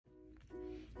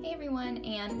Hey everyone,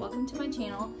 and welcome to my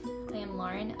channel. I am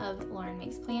Lauren of Lauren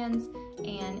Makes Plans,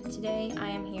 and today I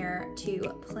am here to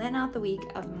plan out the week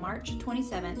of March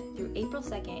 27th through April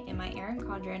 2nd in my Erin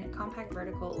Condren Compact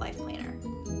Vertical Life Planner.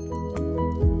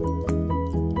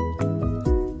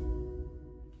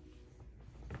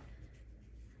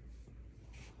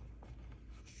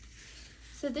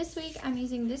 So this week I'm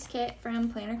using this kit from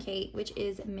Planner Kate, which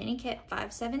is Mini Kit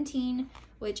 517,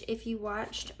 which if you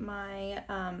watched my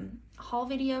haul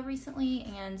video recently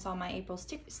and saw my April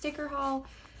sticker haul,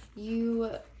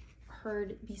 you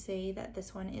heard me say that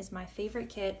this one is my favorite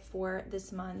kit for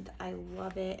this month. I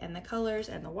love it, and the colors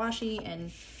and the washi,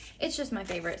 and it's just my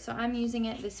favorite. So I'm using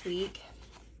it this week.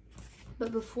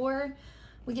 But before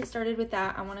we get started with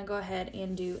that, I want to go ahead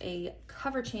and do a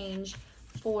cover change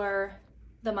for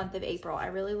the month of April. I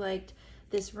really liked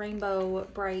this rainbow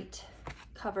bright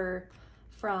cover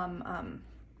from,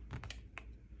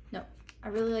 I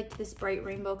really liked this bright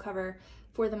rainbow cover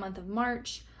for the month of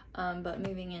March, but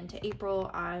moving into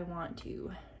April, I want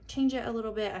to change it a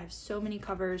little bit. I have so many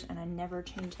covers and I never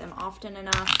change them often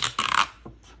enough.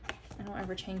 I don't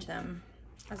ever change them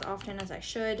as often as I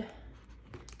should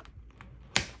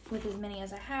with as many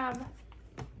as I have.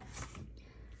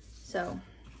 So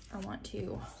I want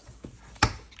to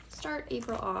start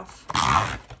April off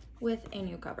with a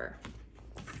new cover.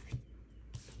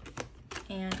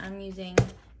 And I'm using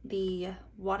the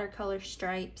watercolor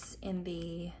stripes in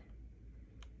the,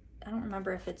 I don't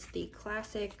remember if it's the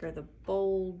classic or the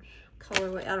bold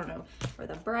colorway, I don't know, or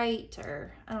the bright,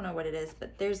 or I don't know what it is,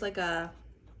 but there's like a,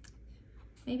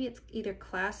 maybe it's either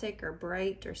classic or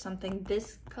bright or something,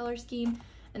 this color scheme,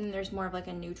 and then there's more of like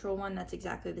a neutral one that's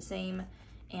exactly the same.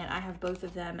 And I have both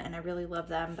of them and I really love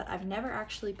them, but I've never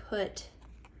actually put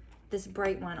this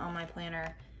bright one on my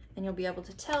planner, and you'll be able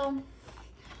to tell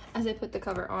as I put the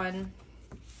cover on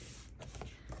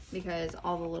because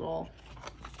all the little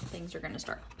things are gonna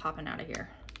start popping out of here.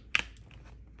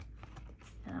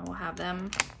 And I will have them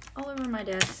all over my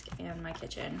desk and my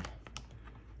kitchen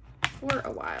for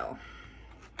a while.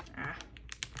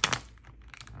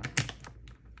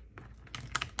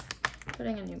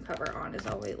 Putting a new cover on is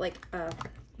always like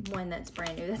one that's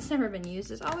brand new, that's never been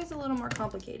used, is always a little more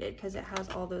complicated because it has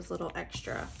all those little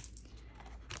extra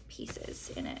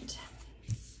pieces in it.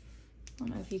 I don't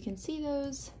know if you can see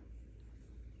those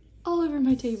all over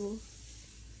my table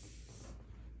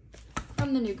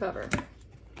from the new cover.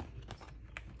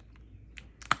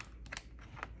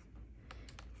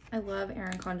 I love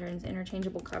Erin Condren's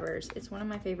interchangeable covers. It's one of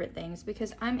my favorite things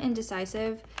because I'm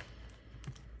indecisive.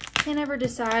 Can't ever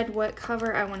decide what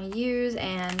cover I want to use,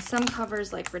 and some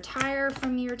covers like retire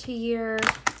from year to year,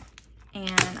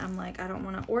 and I'm like, I don't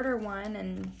want to order one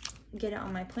and get it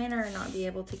on my planner and not be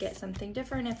able to get something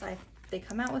different if they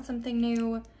come out with something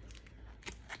new.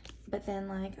 But then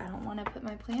like, I don't want to put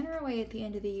my planner away at the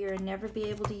end of the year and never be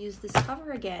able to use this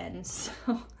cover again. So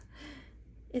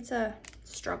it's a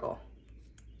struggle.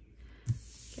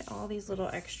 Get all these little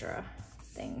extra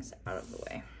things out of the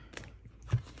way.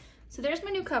 So there's my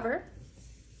new cover,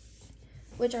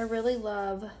 which I really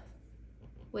love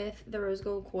with the rose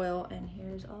gold coil, and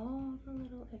here's all the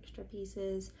little extra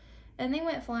pieces, and they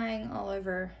went flying all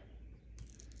over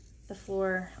the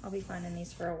floor. I'll be finding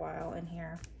these for a while in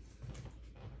here.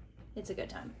 It's a good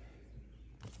time.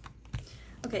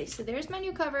 Okay, so there's my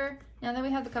new cover. Now that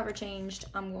we have the cover changed,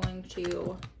 I'm going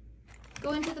to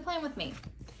go into the plan with me.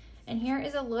 And here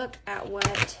is a look at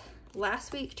what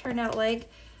last week turned out like.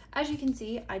 As you can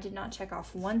see, I did not check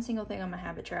off one single thing on my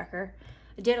habit tracker.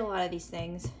 I did a lot of these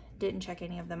things, didn't check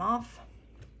any of them off.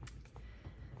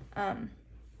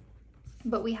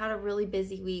 But we had a really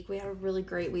busy week. We had a really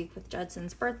great week with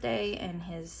Judson's birthday and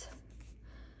his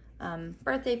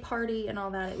birthday party and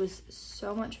all that. It was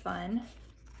so much fun.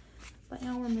 But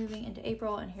now we're moving into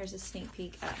April, and here's a sneak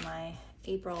peek at my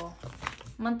April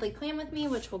monthly plan with me,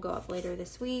 which will go up later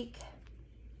this week.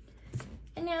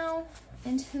 And now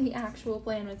into the actual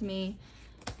plan with me,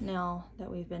 now that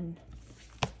we've been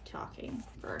talking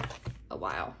for a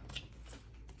while.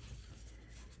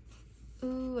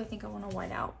 Ooh, I think I want to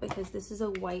white out because this is a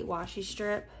white washi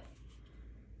strip.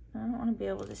 I don't want to be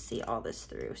able to see all this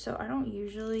through, so I don't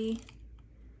usually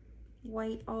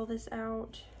white all this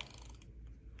out,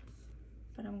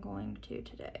 but I'm going to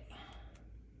today.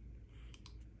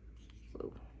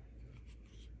 Ooh.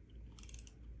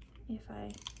 If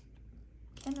I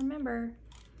can remember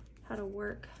how to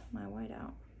work my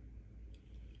whiteout.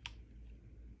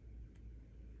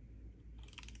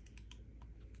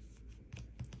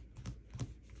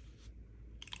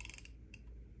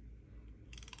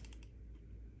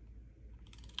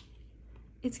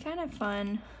 It's kind of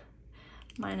fun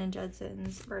mine and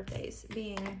Judson's birthdays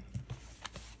being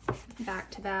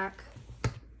back to back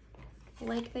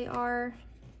like they are.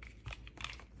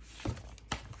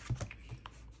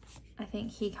 I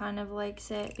think he kind of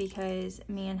likes it because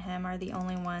me and him are the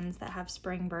only ones that have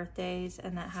spring birthdays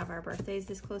and that have our birthdays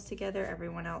this close together.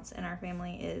 Everyone else in our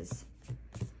family is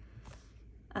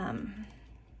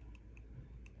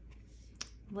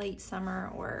late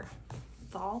summer or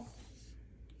fall.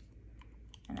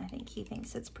 And I think he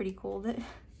thinks it's pretty cool that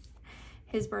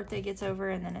his birthday gets over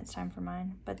and then it's time for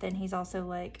mine. But then he's also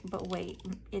like, but wait,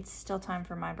 it's still time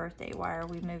for my birthday. Why are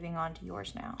we moving on to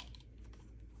yours now?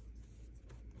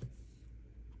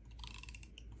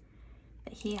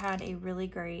 But he had a really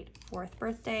great 4th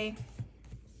birthday.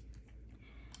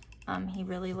 He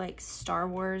really likes Star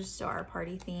Wars, so our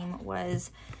party theme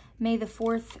was May the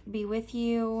 4th be with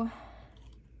you.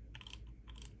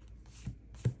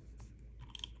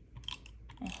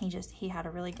 And he had a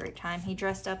really great time. He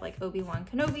dressed up like Obi-Wan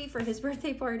Kenobi for his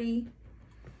birthday party.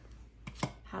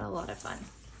 Had a lot of fun.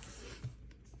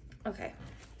 Okay,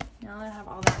 now that I have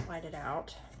all that whited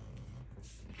out,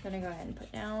 I'm gonna go ahead and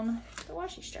put down the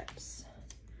washi strips,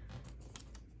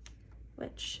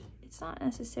 which it's not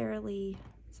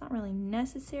really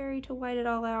necessary to white it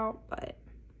all out, but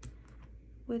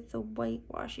with the white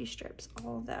washi strips,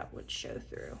 all that would show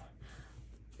through.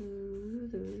 Ooh,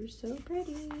 they're so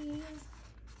pretty.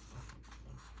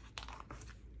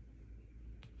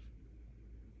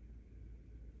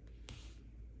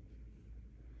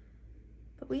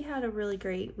 But we had a really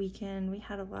great weekend. We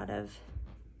had a lot of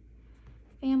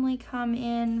family come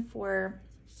in for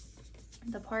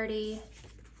the party.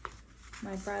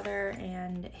 My brother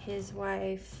and his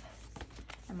wife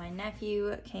and my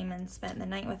nephew came and spent the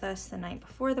night with us the night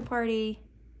before the party.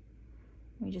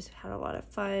 We just had a lot of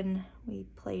fun. We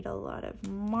played a lot of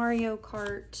Mario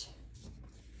Kart.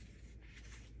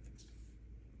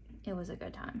 It was a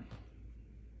good time.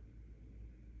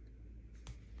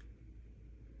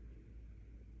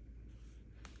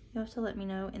 You'll have to let me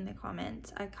know in the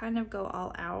comments. I kind of go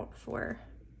all out for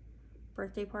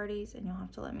birthday parties, and you'll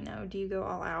have to let me know. Do you go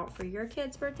all out for your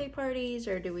kids' birthday parties,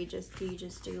 or do you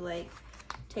just do like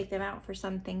take them out for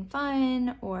something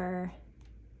fun, or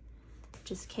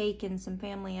just cake and some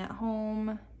family at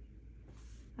home?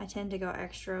 I tend to go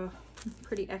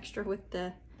pretty extra with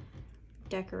the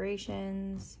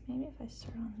decorations. Maybe if I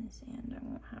start on this end, I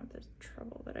won't have the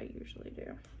trouble that I usually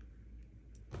do.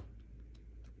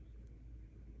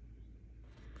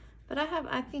 But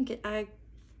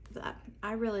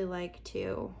I really like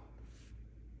to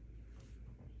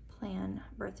plan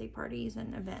birthday parties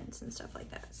and events and stuff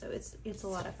like that. So it's a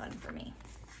lot of fun for me.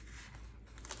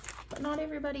 But not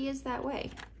everybody is that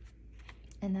way.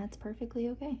 And that's perfectly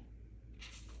okay.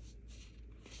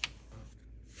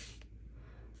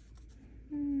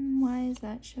 Why is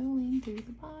that showing through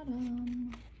the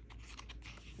bottom?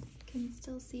 Can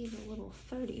still see the little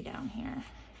 30 down here.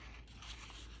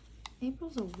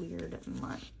 April's a weird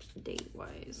month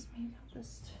date-wise. Maybe I'll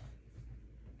just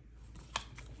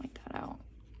wipe that out.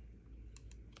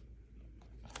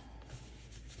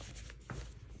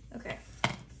 Okay.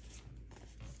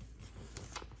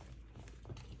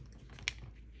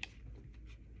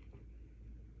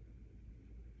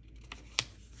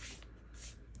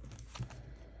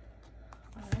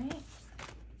 All right.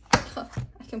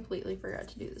 I completely forgot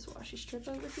to do this washi strip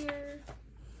over here.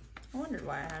 I wondered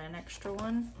why I had an extra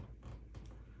one.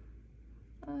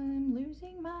 I'm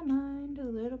losing my mind a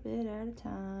little bit at a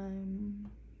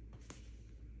time.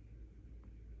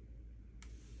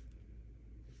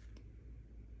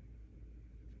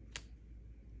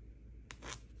 I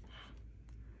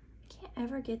can't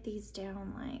ever get these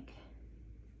down like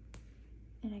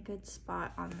in a good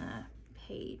spot on the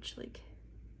page. Like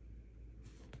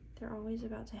they're always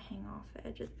about to hang off the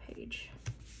edge of the page.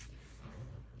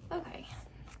 Okay,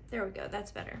 there we go,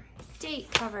 that's better. Date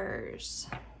covers.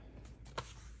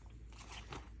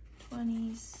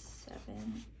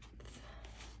 27th.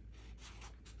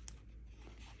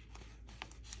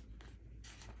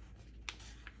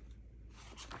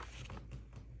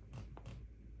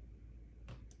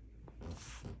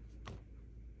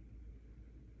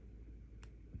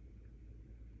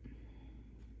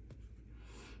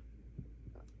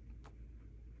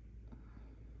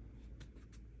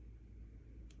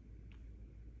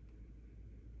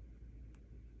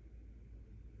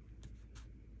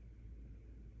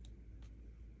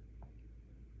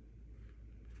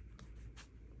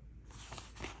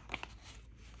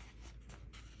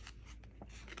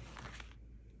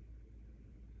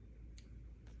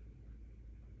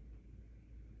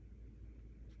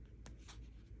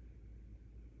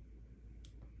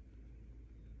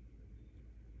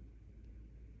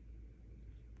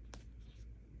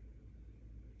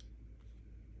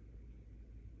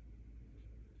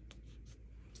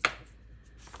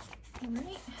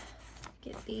 right,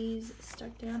 get these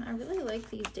stuck down. I really like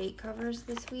these date covers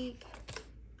this week.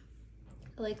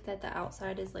 I like that the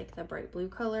outside is like the bright blue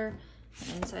color,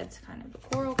 and inside's kind of a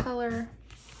coral color.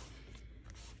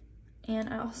 And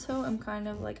I also am kind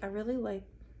of like,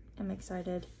 I'm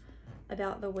excited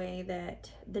about the way that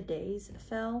the days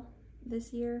fell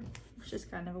this year, which is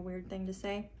kind of a weird thing to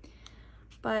say.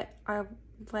 But I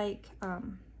like,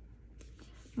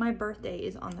 my birthday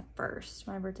is on the 1st.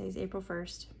 My birthday is April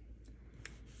 1st.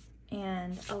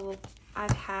 And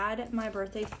I've had my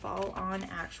birthday fall on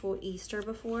actual Easter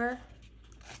before.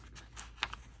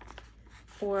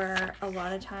 Or a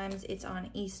lot of times it's on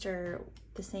Easter,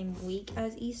 the same week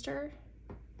as Easter.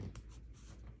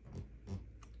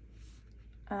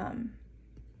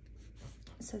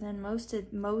 So then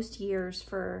most years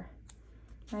for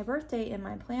my birthday in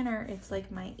my planner, it's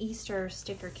like my Easter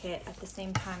sticker kit at the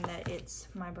same time that it's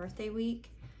my birthday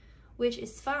week, which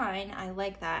is fine. I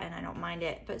like that and I don't mind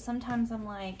it. But sometimes I'm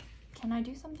like, can I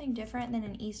do something different than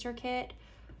an Easter kit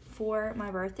for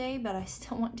my birthday, but I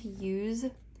still want to use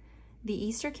the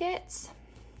Easter kits?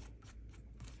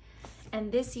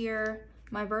 And this year,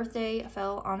 my birthday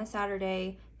fell on a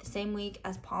Saturday, the same week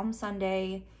as Palm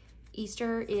Sunday.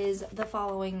 Easter is the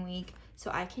following week,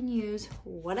 so I can use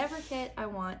whatever kit I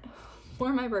want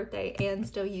for my birthday and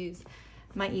still use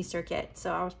my Easter kit.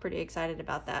 So I was pretty excited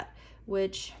about that,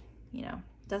 which, you know,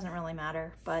 doesn't really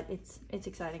matter, but it's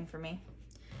exciting for me.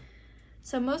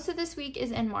 So most of this week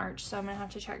is in March, so I'm gonna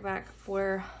have to check back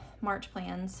for March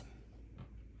plans.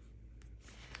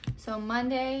 So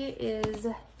Monday is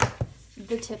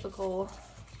the typical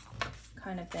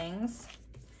kind of things.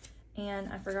 And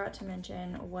I forgot to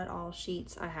mention what all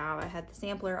sheets I have. I had the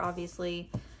sampler, obviously,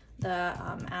 the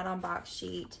add-on box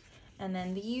sheet, and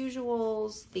then the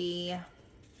usuals, the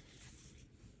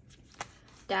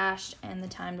dashed and the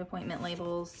timed appointment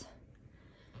labels.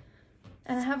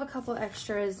 And I have a couple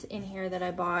extras in here that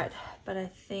I bought, but I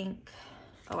think,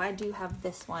 oh, I do have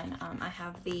this one. I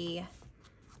have the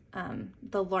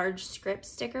large script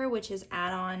sticker, which is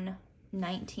add-on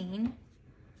 19.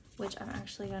 Which I'm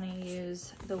actually gonna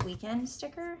use the weekend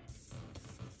sticker,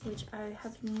 which I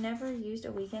have never used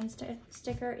a weekend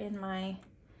sticker in my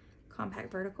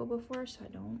compact vertical before, so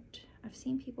I've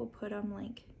seen people put them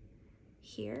like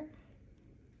here.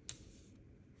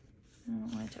 I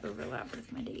don't want it to overlap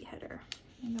with my date header.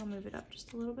 Maybe I'll move it up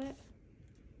just a little bit.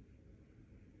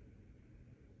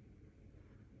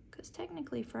 Because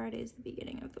technically Friday is the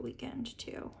beginning of the weekend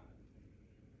too.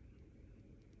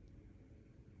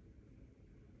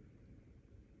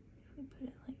 Put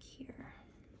it like here.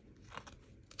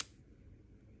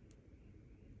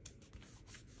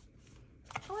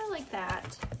 Oh, I like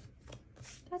that.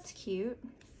 That's cute.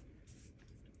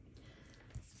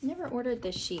 Never ordered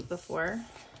this sheet before.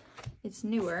 It's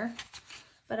newer,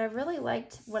 but I really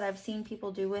liked what I've seen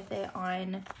people do with it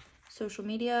on social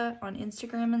media, on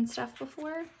Instagram and stuff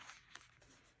before.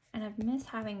 And I've missed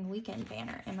having weekend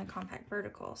banner in my compact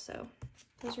vertical, so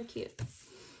those are cute.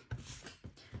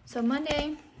 So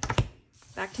Monday,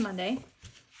 back to Monday,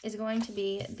 is going to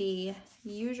be the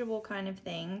usual kind of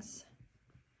things.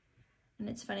 And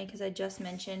it's funny because I just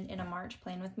mentioned in a March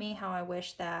plan with me how I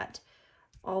wish that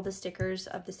all the stickers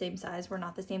of the same size were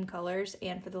not the same colors,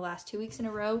 and for the last 2 weeks in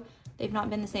a row, they've not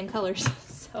been the same colors.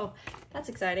 So that's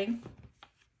exciting.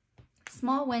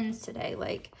 Small wins today,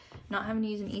 like not having to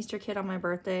use an Easter kit on my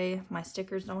birthday. My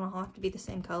stickers don't all have to be the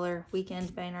same color.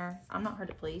 Weekend banner. I'm not hard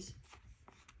to please.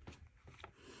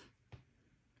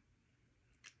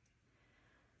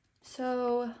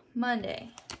 So Monday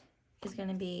is going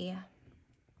to be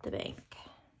the bank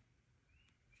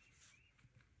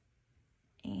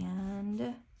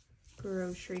and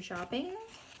grocery shopping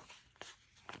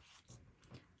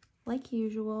like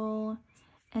usual.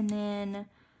 And then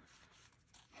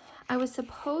I was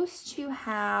supposed to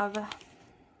have,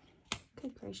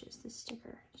 good gracious, this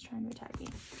sticker is trying to attack me.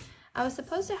 I was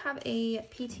supposed to have a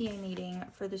PTA meeting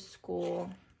for the school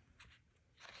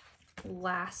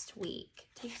last week.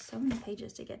 It takes so many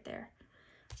pages to get there.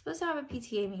 I was supposed to have a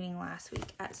PTA meeting last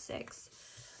week at 6,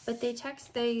 but they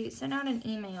sent out an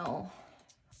email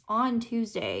on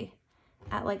Tuesday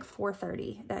at like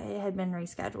 4:30 that it had been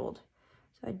rescheduled.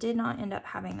 So I did not end up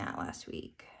having that last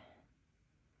week,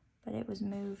 but it was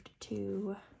moved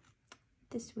to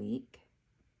this week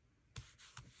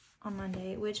on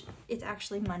Monday, which it's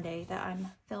actually Monday that I'm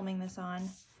filming this on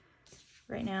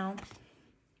right now.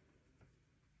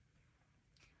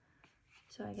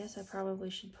 So I guess I probably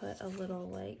should put a little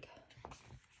like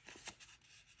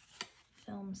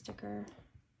film sticker,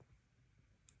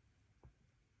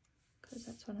 because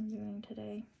that's what I'm doing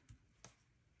today.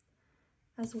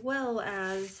 as well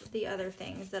as the other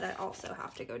things that I also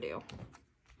have to go do.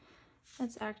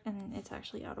 And it's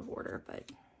actually out of order,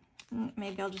 but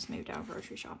maybe I'll just move down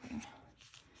grocery shopping.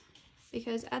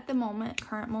 Because at the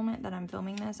current moment that I'm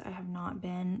filming this, I have not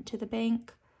been to the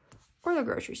bank or the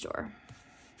grocery store.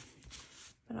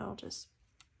 But I'll just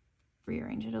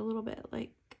rearrange it a little bit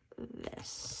like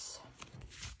this.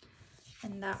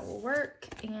 And that will work.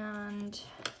 And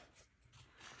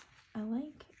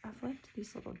I've left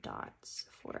these little dots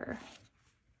for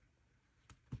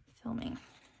filming.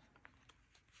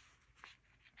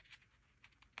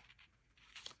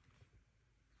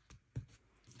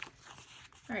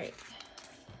 All right,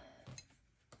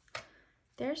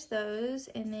 there's those.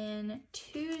 And then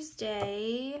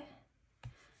Tuesday,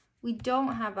 we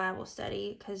don't have Bible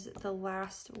study because the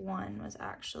last one was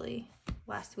actually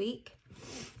last week.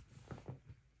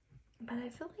 But I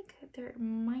feel like there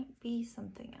might be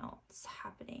something else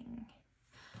happening.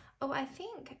 Oh, I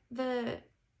think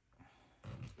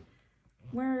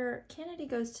where Kennedy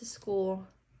goes to school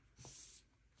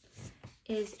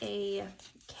is a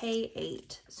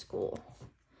K-8 school.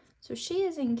 So she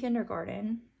is in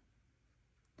kindergarten,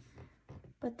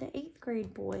 but the 8th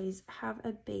grade boys have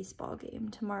a baseball game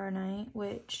tomorrow night,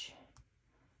 which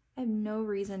I have no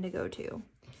reason to go to,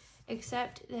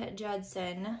 except that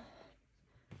Judson,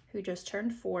 who just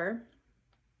turned 4,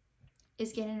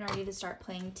 is getting ready to start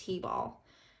playing t-ball.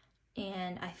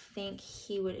 And I think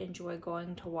he would enjoy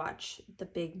going to watch the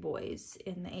big boys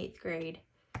in the 8th grade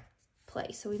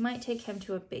play. So we might take him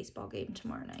to a baseball game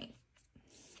tomorrow night.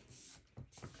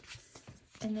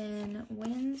 And then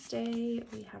Wednesday,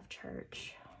 we have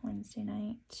church Wednesday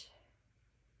night.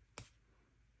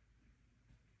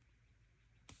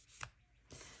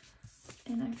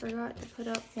 And I forgot to put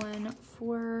up one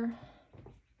for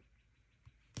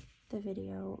the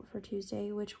video for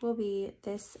Tuesday, which will be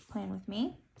this plan with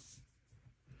me.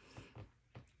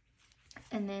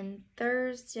 And then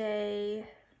Thursday,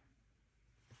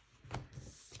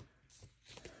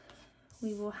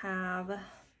 we will have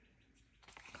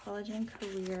college and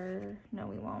career. No,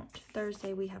 we won't.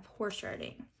 Thursday, we have horse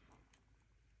riding.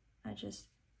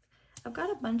 I've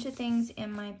got a bunch of things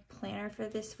in my planner for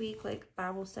this week, like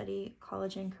Bible study,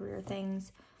 college and career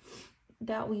things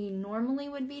that we normally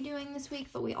would be doing this week,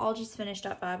 but we all just finished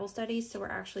up Bible studies, so we're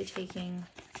actually taking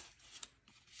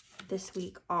this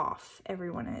week off.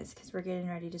 Everyone is, because we're getting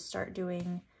ready to start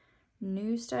doing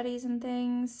new studies and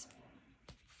things,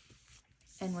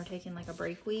 and we're taking like a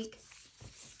break week.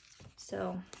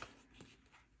 So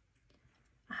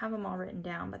I have them all written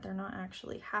down, but they're not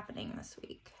actually happening this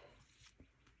week.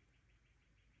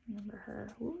 Remember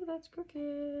her. Ooh, that's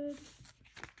crooked.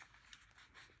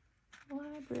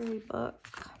 Library book.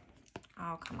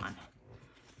 Oh, come on.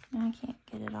 Now I can't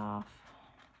get it off.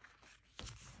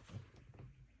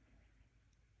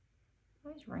 I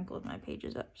always wrinkled my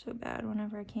pages up so bad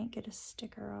whenever I can't get a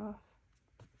sticker off.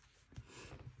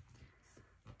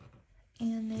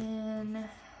 And then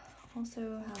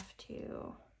also have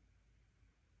to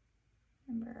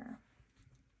remember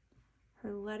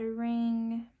her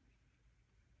lettering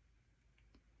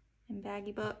and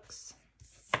baggy books.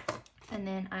 And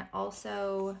then I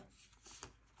also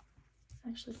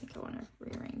actually think I want to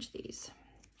rearrange these.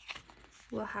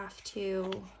 We'll have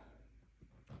to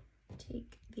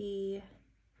take the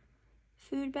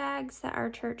food bags that our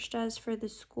church does for the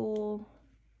school,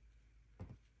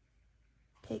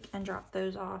 take and drop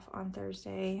those off on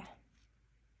Thursday.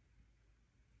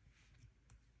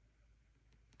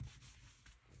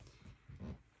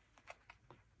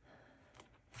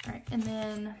 All right, and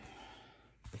then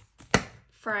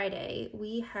Friday,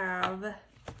 we have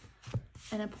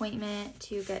an appointment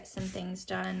to get some things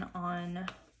done on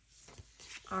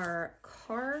our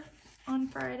car on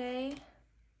Friday.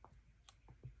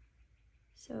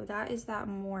 So that is that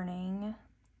morning.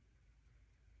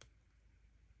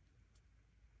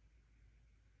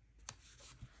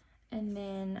 And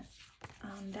then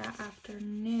that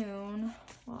afternoon,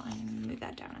 well, I'm gonna move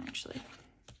that down actually,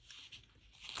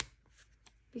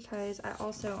 because I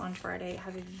also on Friday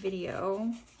have a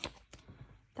video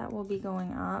that will be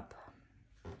going up,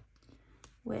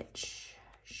 which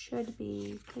should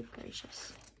be, good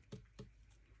gracious,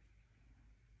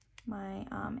 my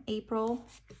April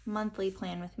monthly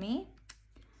plan with me,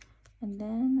 and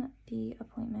then the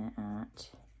appointment at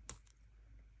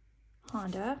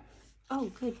Honda. Oh,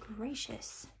 good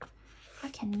gracious, I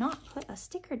cannot put a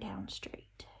sticker down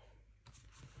straight.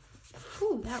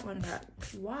 Whew, that one got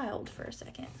wild for a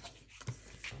second.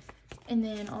 And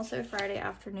then also Friday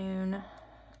afternoon,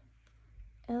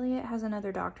 Elliot has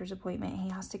another doctor's appointment. He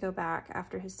has to go back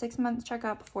after his 6-month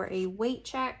checkup for a weight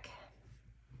check.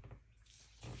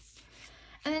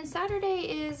 And then Saturday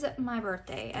is my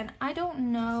birthday, and I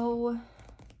don't know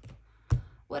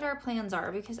what our plans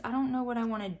are because I don't know what I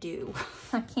want to do.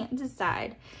 I can't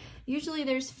decide. Usually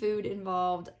there's food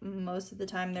involved. Most of the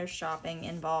time there's shopping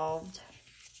involved.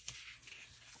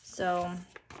 So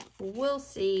we'll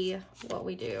see what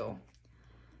we do.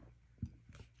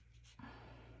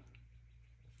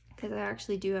 Because I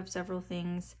actually do have several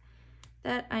things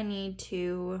that I need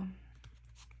to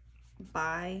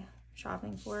buy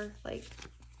shopping for, like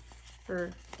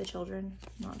for the children,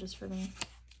 not just for me.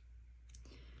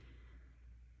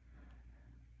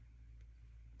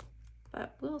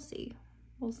 But we'll see.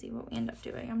 We'll see what we end up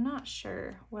doing. I'm not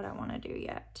sure what I want to do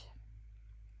yet.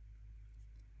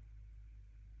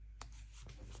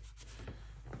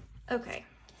 Okay.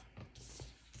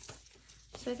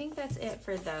 So I think that's it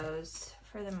for those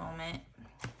for the moment.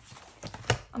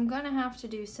 I'm gonna have to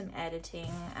do some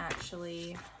editing,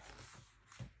 actually.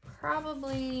 I'll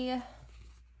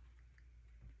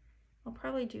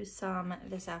probably do some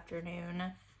this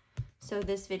afternoon so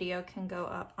this video can go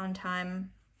up on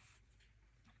time.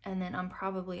 And then I'm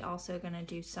probably also gonna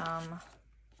do some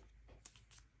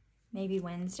maybe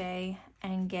Wednesday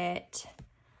and get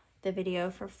the video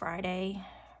for Friday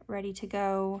ready to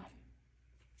go.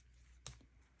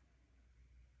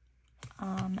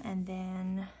 And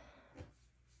then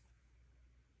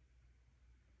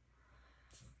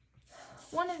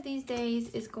one of these days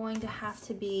is going to have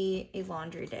to be a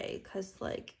laundry day because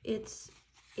like it's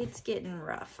getting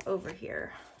rough over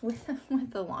here with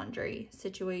the laundry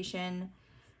situation,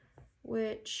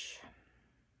 which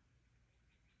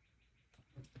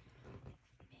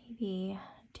maybe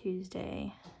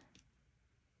Tuesday.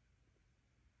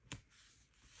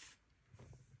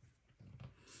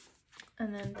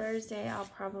 And then Thursday I'll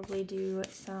probably do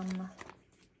some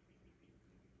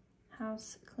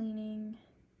house cleaning,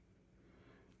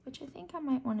 which I think I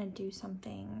might want to do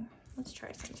something. Let's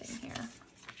try something here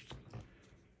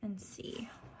and see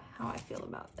how I feel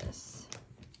about this.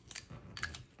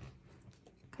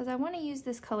 Because I want to use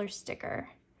this color sticker,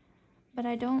 but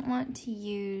I don't want to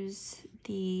use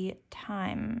the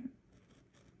time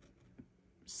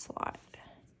slot.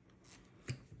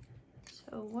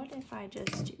 So what if I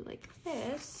just do like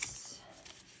this?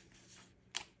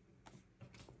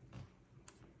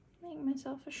 Make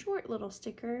myself a short little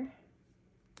sticker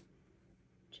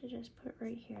to just put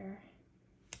right here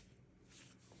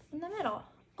in the middle.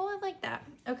 Oh, I like that.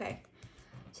 Okay,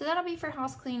 so that'll be for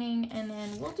house cleaning, and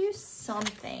then we'll do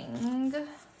something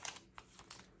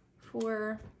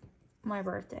for my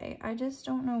birthday. I just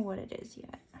don't know what it is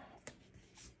yet.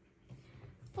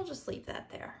 We'll just leave that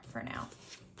there for now.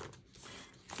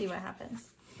 See what happens.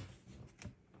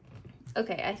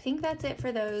 Okay, I think that's it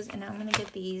for those, and I'm gonna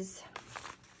get these.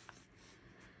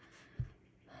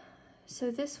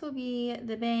 So this will be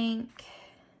the bank,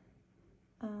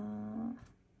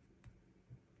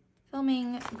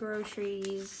 filming,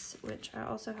 groceries, which I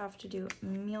also have to do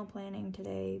meal planning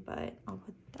today, but I'll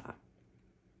put that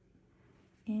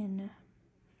in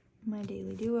my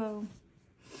daily duo.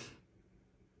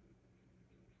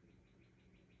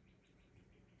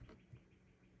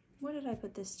 What did I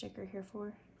put this sticker here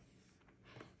for?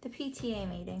 The PTA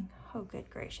meeting. Oh, good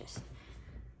gracious.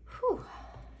 Whew.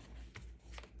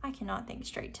 I cannot think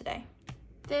straight today.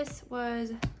 This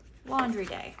was laundry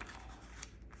day.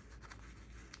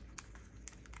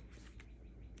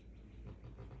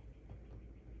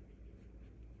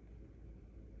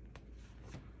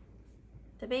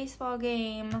 The baseball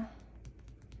game.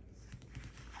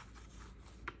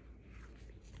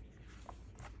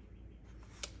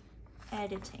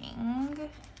 Editing,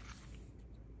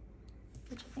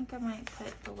 which I think I might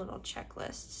put the little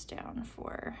checklists down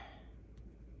for,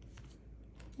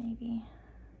 maybe,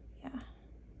 yeah,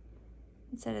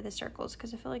 instead of the circles,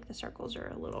 because I feel like the circles are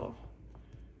a little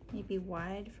maybe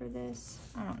wide for this.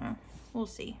 I don't know. We'll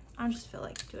see. I just feel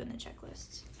like doing the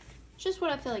checklists. It's just what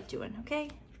I feel like doing, okay?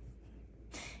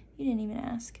 You didn't even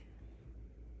ask.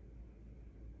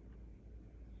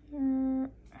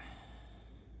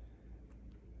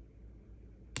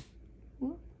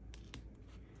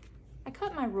 I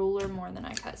cut my ruler more than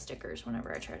I cut stickers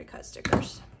whenever I try to cut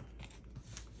stickers.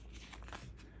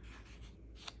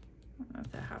 I don't know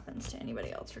if that happens to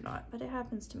anybody else or not, but it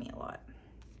happens to me a lot.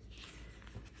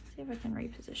 See if I can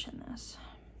reposition this.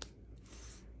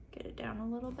 Get it down a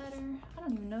little better. I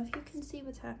don't even know if you can see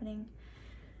what's happening.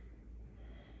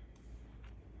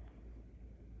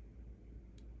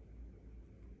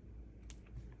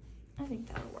 I think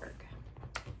that'll work.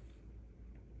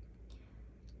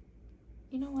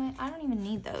 You know what? I don't even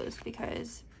need those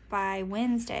because by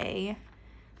Wednesday,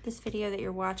 this video that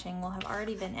you're watching will have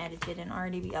already been edited and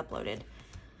already be uploaded.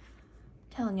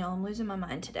 Telling y'all, I'm losing my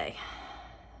mind today.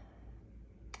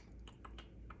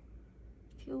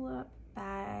 Fuel up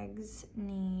bags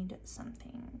need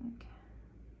something.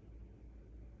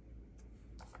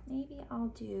 Maybe I'll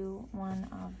do one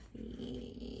of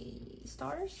the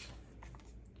stars.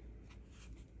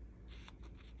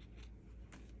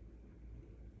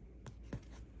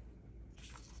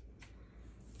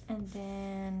 And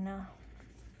then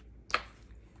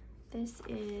this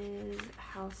is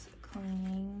house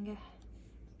cleaning,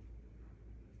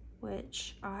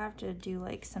 which I'll have to do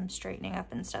like some straightening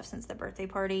up and stuff since the birthday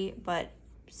party, but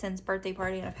since birthday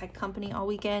party and I've had company all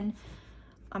weekend,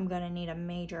 I'm gonna need a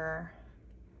major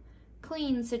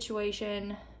clean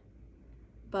situation,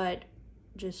 but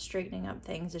just straightening up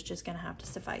things is just gonna have to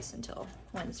suffice until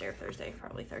Wednesday or Thursday,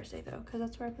 probably Thursday though, because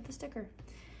that's where I put the sticker.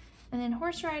 And then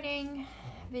horse riding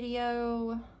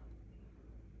video,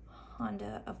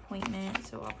 Honda appointment,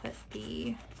 so I'll put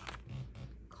the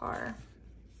car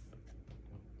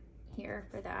here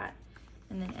for that.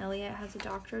 And then Elliot has a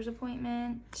doctor's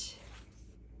appointment.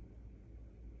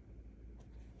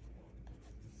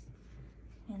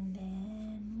 And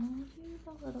then we'll do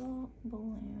the little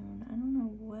balloon. I don't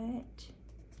know what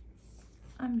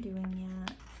I'm doing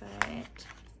yet, but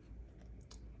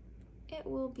it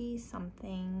will be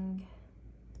something.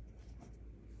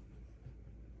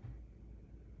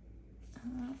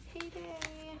 Payday.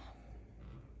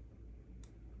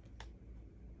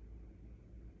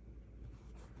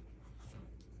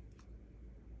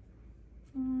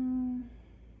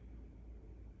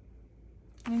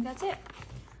 I think that's it.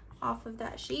 Off of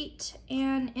that sheet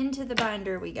and into the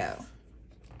binder we go.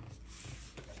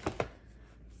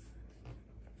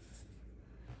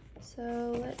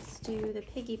 So let's do the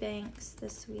piggy banks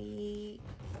this week.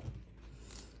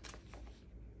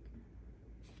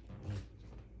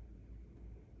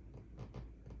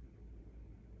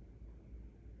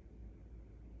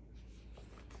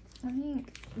 I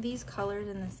think these colors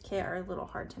in this kit are a little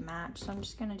hard to match, so I'm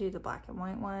just gonna do the black and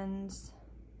white ones.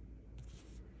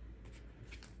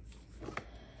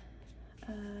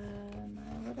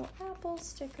 My little apple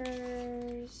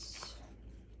stickers.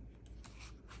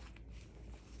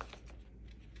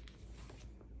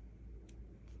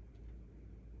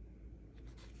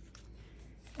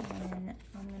 And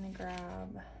I'm gonna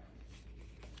grab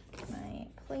my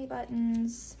play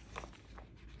buttons.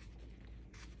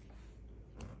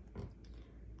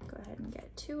 Go ahead and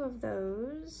get 2 of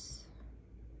those.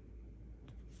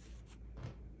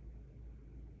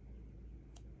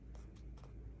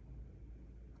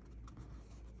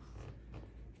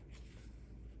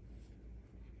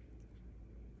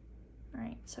 All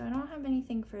right, so I don't have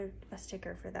anything for a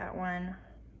sticker for that one.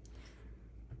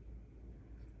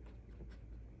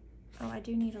 Oh, I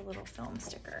do need a little film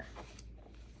sticker.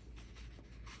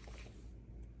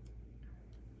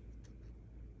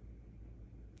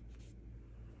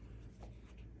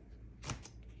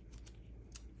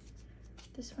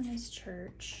 This one is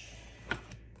church.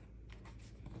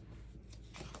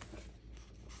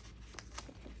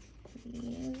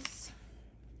 These.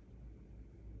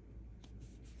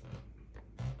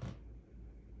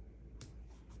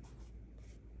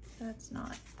 That's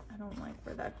not, I don't like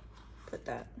where that, put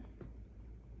that.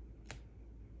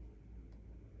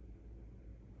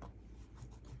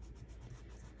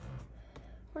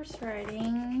 Horse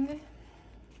riding.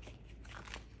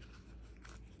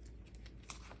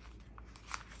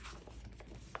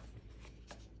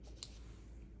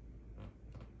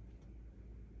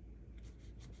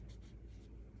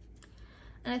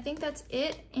 And I think that's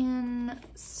it in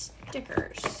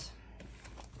stickers.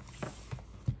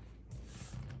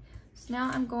 So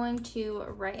now I'm going to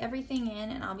write everything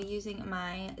in, and I'll be using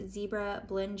my Zebra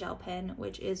Blend Gel Pen,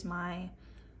 which is my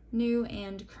new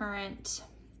and current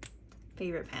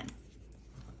favorite pen.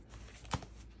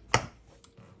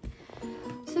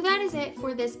 So that is it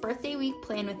for this birthday week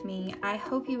plan with me. I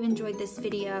hope you enjoyed this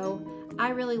video. I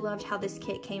really loved how this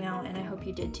kit came out, and I hope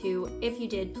you did too. If you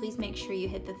did, please make sure you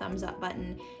hit the thumbs up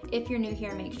button. If you're new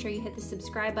here, make sure you hit the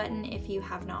subscribe button if you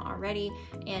have not already,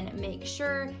 and make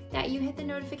sure that you hit the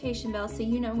notification bell so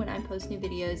you know when I post new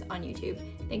videos on YouTube.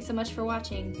 Thanks so much for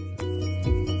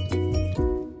watching.